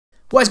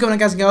What is going on,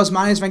 guys and girls?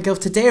 My name is Van.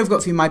 Today I've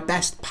got for you my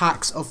best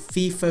packs of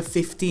FIFA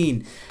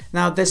 15.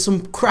 Now there's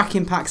some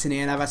cracking packs in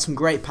here and I've had some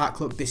great pack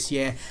luck this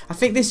year. I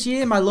think this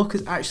year my luck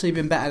has actually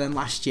been better than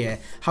last year.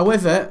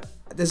 However,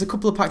 there's a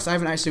couple of packs I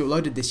haven't actually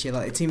uploaded this year,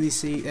 like the Team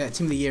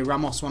of the Year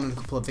Ramos one and a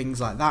couple of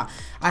things like that.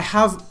 I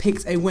have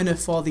picked a winner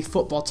for the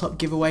Football Top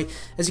giveaway.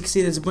 As you can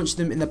see, there's a bunch of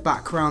them in the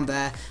background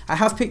there. I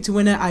have picked a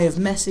winner. I have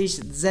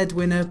messaged Z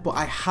winner, but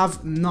I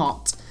have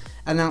not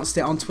announced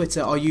it on Twitter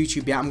or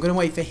YouTube yet. I'm going to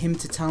wait for him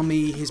to tell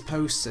me his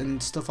posts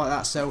and stuff like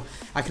that so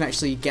I can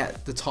actually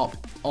get the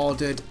top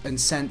ordered and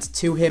sent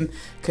to him,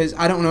 because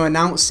I don't want to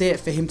announce it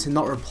for him to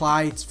not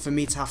reply, for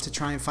me to have to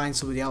try and find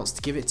somebody else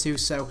to give it to.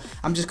 So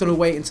I'm just going to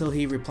wait until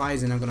he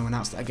replies and I'm going to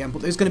announce it again.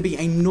 But there's going to be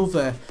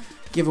another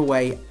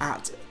giveaway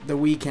at the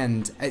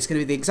weekend. It's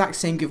going to be the exact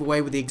same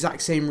giveaway with the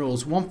exact same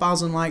rules,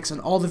 1,000 likes on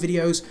all the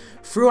videos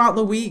throughout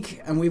the week,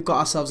 and we've got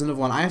ourselves another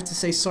one. I have to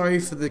say sorry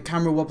for the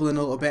camera wobbling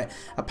a little bit.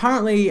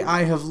 Apparently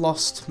I have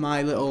lost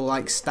my little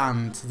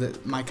stand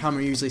that my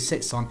camera usually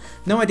sits on.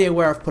 No idea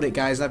where I've put it,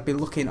 guys. I've been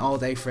looking all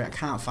day for it. I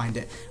can't find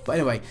it. But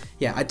anyway,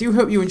 yeah, I do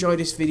hope you enjoyed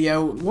this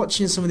video.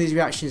 Watching some of these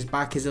reactions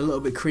back is a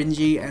little bit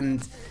cringy,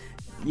 and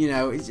you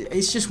know,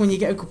 it's just when you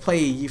get a good player,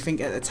 you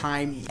think at the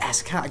time,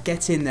 yes, can't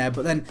get in there,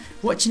 but then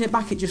watching it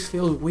back, it just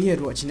feels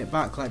weird watching it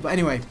back. But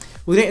anyway,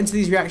 we'll get into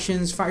these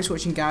reactions. Thanks for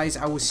watching, guys.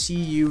 I will see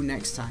you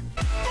next time.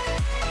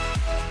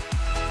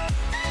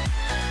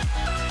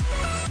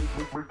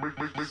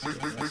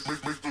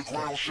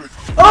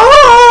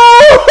 Oh!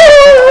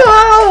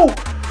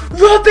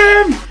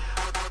 Robin!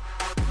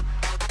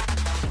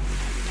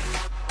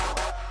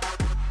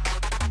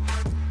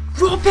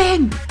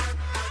 Robin!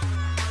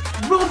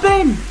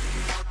 Robin!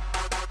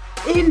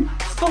 In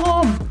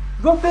form,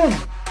 Robin.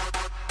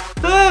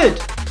 Third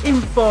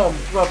in form,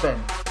 Robin.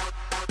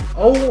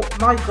 Oh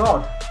my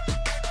god.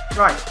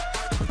 Right.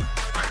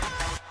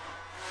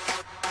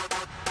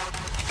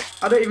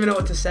 I don't even know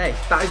what to say.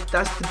 That's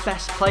the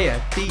best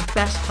player. The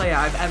best player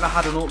I've ever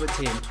had on Ultimate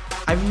Team.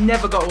 I've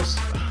never got us.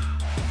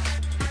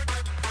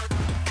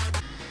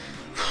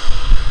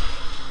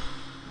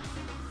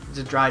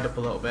 It's dried up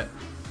a little bit.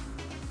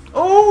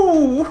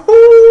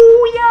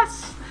 Oh,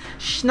 yes!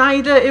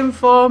 Schneider in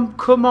form,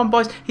 come on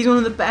boys, he's one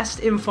of the best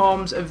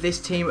informs of this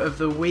team of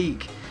the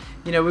week.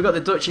 You know, we've got the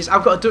Dutchies,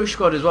 I've got a Dutch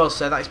squad as well,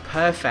 so that's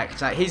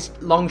perfect. Like, his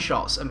long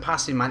shots and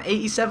passing, man,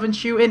 87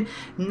 shooting,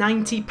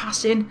 90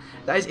 passing,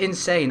 that is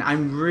insane.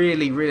 I'm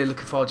really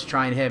looking forward to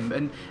trying him,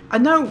 and I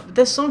know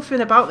there's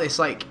something about this,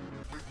 like,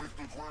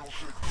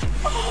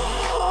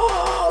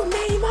 oh,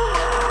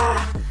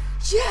 Neymar,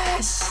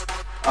 yes,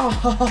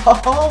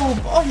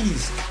 oh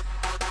boys.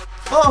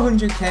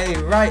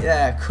 400k right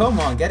there, come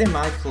on, get in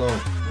my club.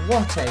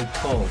 What a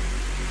pull.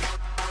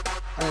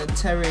 And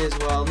Terry as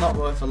well, not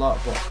worth a lot,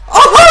 but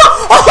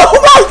oh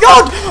my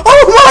god!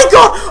 Oh my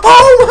god!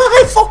 Oh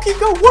my fucking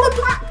god! What a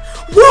pack!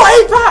 What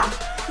a pack!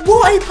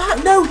 What a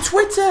pack! No,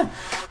 Twitter!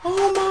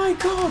 Oh my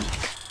god!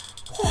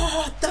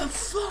 What the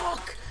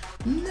fuck?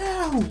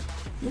 No!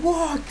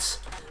 What?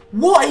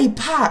 What a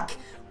pack!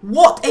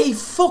 What a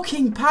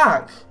fucking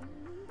pack!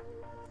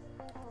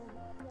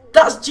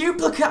 That's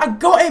duplicate. I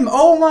got him.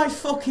 Oh my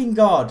fucking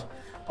god.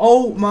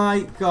 Oh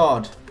my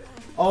god.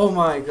 Oh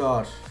my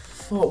god.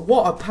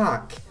 What a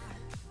pack.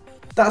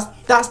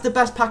 That's the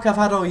best pack I've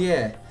had all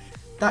year.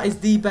 That is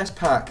the best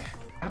pack.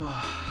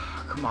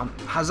 Oh, come on.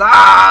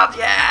 Hazard.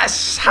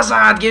 Yes.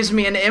 Hazard gives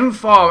me an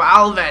inform.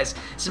 Alves.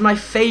 This is my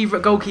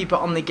favourite goalkeeper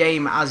on the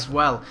game as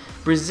well.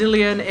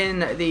 Brazilian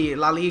in the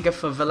La Liga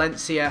for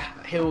Valencia.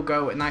 He'll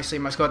go nicely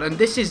in my squad. And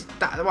this is,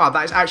 wow,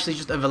 that is actually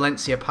just a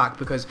Valencia pack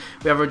because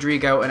we have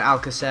Rodrigo and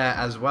Alcacer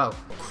as well.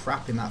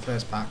 Crap in that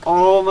first pack.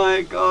 Oh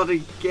my god,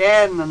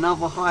 again,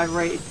 another high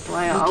rated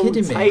player. I will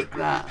take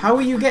that. How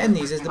are you getting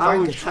these as the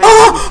bankers?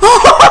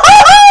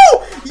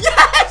 Oh!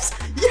 Yes!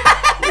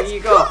 Yes! Who you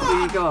got? Who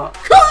you got?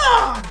 Come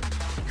on!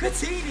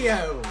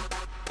 Coutinho!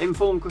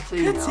 Inform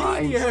Coutinho.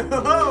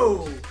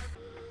 Coutinho!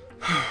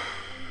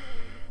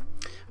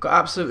 Got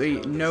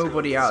absolutely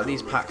nobody out of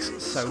these packs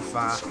so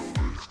far.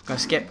 Gonna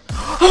skip.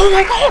 Oh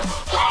my god!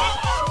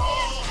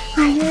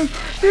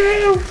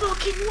 No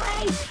fucking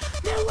way!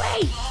 No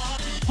way!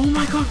 Oh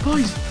my god,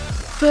 boys!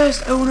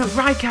 First owner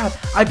right card.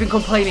 I've been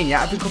complaining,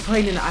 yeah. I've been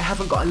complaining that I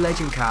haven't got a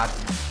legend card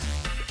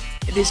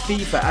this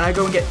FIFA, and I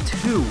go and get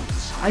two.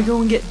 I go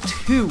and get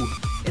two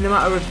in a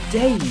matter of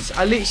days.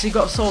 I literally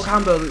got Sol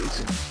Campbell.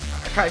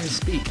 I can't even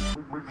speak.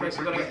 Okay, so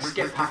we're gonna get a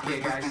skip pack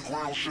here, guys.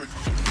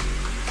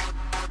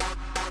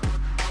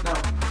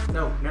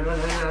 No.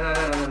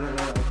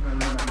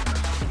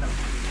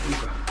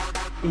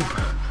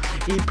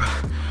 Ibra.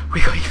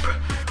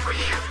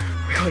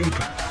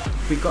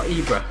 We got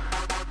Ibra.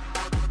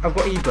 I've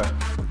got Ibra.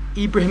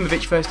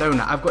 Ibrahimovic first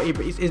owner. I've got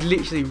Ibra. It's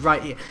literally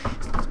right here.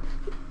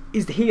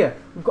 It's here.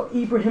 We've got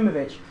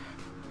Ibrahimovic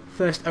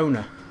first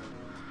owner.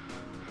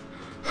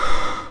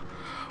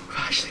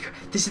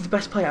 This is the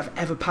best player I've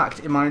ever packed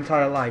in my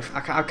entire life.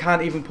 I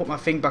can't even put my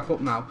thing back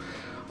up now.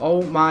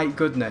 Oh my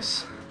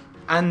goodness.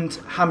 And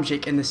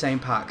Hamzik in the same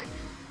pack.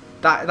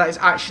 That is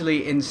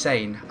actually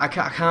insane. I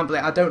can't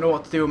believe. I don't know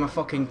what to do with my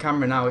fucking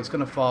camera now. It's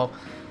gonna fall.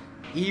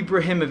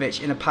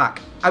 Ibrahimovic in a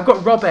pack. I've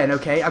got Robben.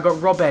 Okay, I got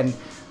Robben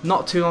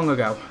not too long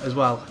ago as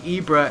well.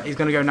 Ibra is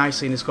gonna go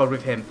nicely in the squad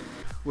with him.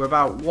 We're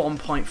about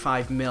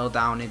 1.5 mil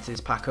down into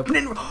this pack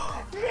opening.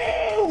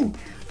 No!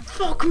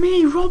 Fuck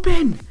me,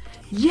 Robben.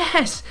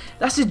 Yes,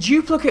 that's a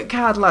duplicate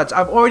card, lads.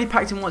 I've already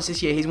packed him once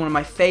this year. He's one of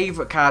my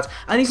favourite cards,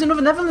 and he's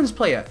another Netherlands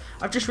player.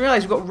 I've just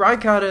realised we've got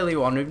Rijkaard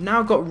earlier on. We've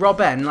now got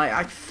Robben. Like,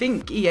 I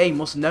think EA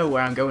must know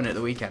where I'm going at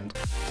the weekend.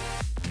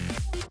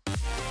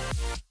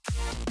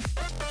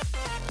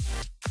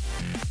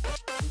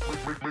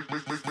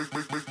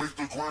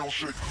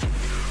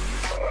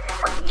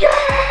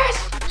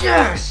 Yes!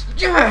 Yes!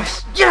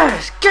 Yes!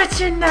 Yes!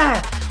 Get in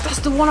there! That's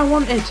the one I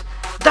wanted.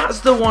 That's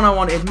the one I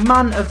wanted.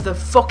 Man of the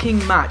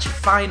fucking match,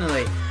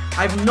 finally.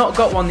 I've not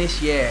got one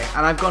this year,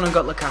 and I've gone and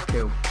got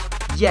Lukaku.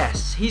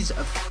 Yes, he's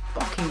a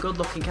fucking good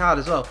looking card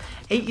as well.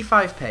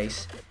 85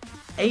 pace,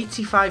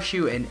 85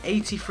 shooting,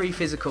 83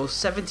 physical,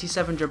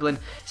 77 dribbling,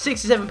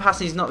 67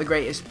 passing is not the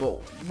greatest,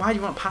 but why do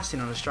you want passing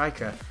on a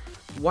striker?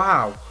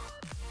 Wow.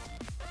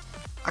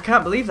 I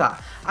can't believe that.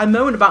 I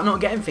moan about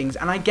not getting things,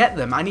 and I get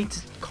them. I need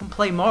to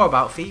complain more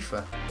about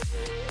FIFA.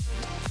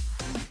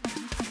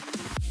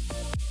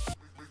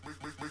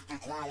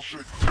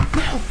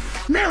 No!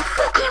 No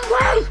fucking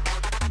way!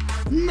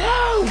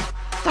 No!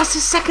 That's the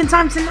second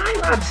time tonight,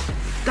 lads!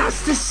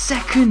 That's the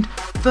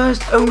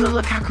first owner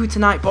Lukaku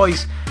tonight,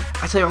 boys.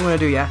 I tell you what I'm going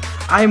to do, yeah?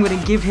 I am going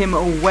to give him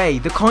away.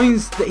 The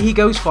coins that he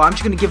goes for, I'm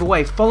just going to give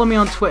away. Follow me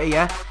on Twitter,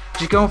 yeah?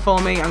 Just go and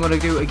follow me. I'm going to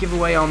do a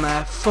giveaway on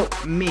there.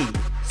 Fuck me.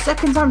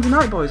 Second time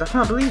tonight, boys. I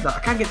can't believe that. I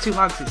can't get too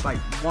loud because it's like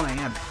 1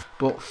 AM.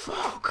 But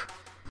fuck.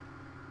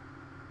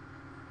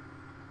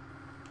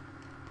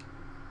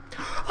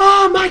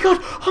 Oh my god!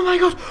 Oh my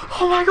god!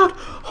 Oh my god!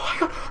 Oh my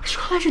god! I just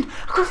got a legend!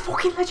 I got a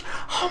fucking legend!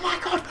 Oh my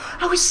god!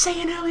 I was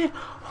saying earlier!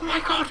 Oh my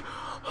god!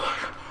 Oh my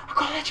god! I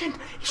got a legend!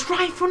 He's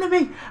right in front of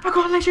me! I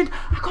got a legend!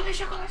 I got a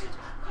legend! I got a legend!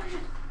 I got a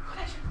legend!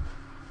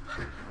 I got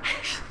a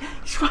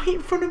legend! He's right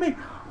in front of me!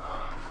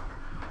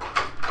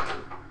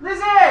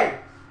 Lizzie!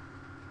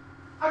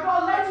 I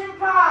got a legend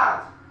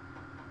card!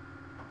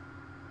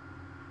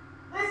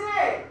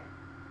 Lizzie!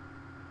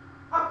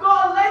 I've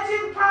got a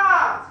legend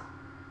card!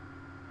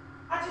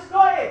 I just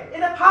got it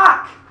in a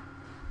pack!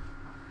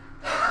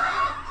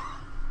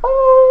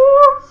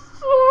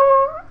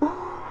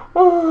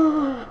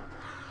 Oh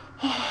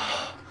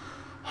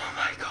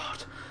my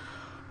god.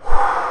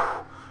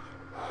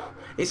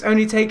 It's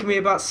only taken me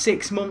about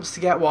 6 months to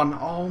get one.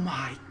 Oh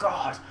my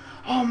god.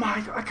 Oh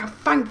my god. I can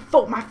thank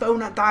fuck my phone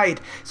had died.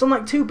 It's on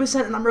like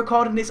 2% and I'm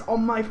recording this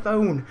on my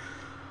phone.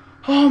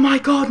 Oh my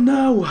god,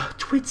 no.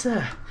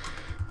 Twitter.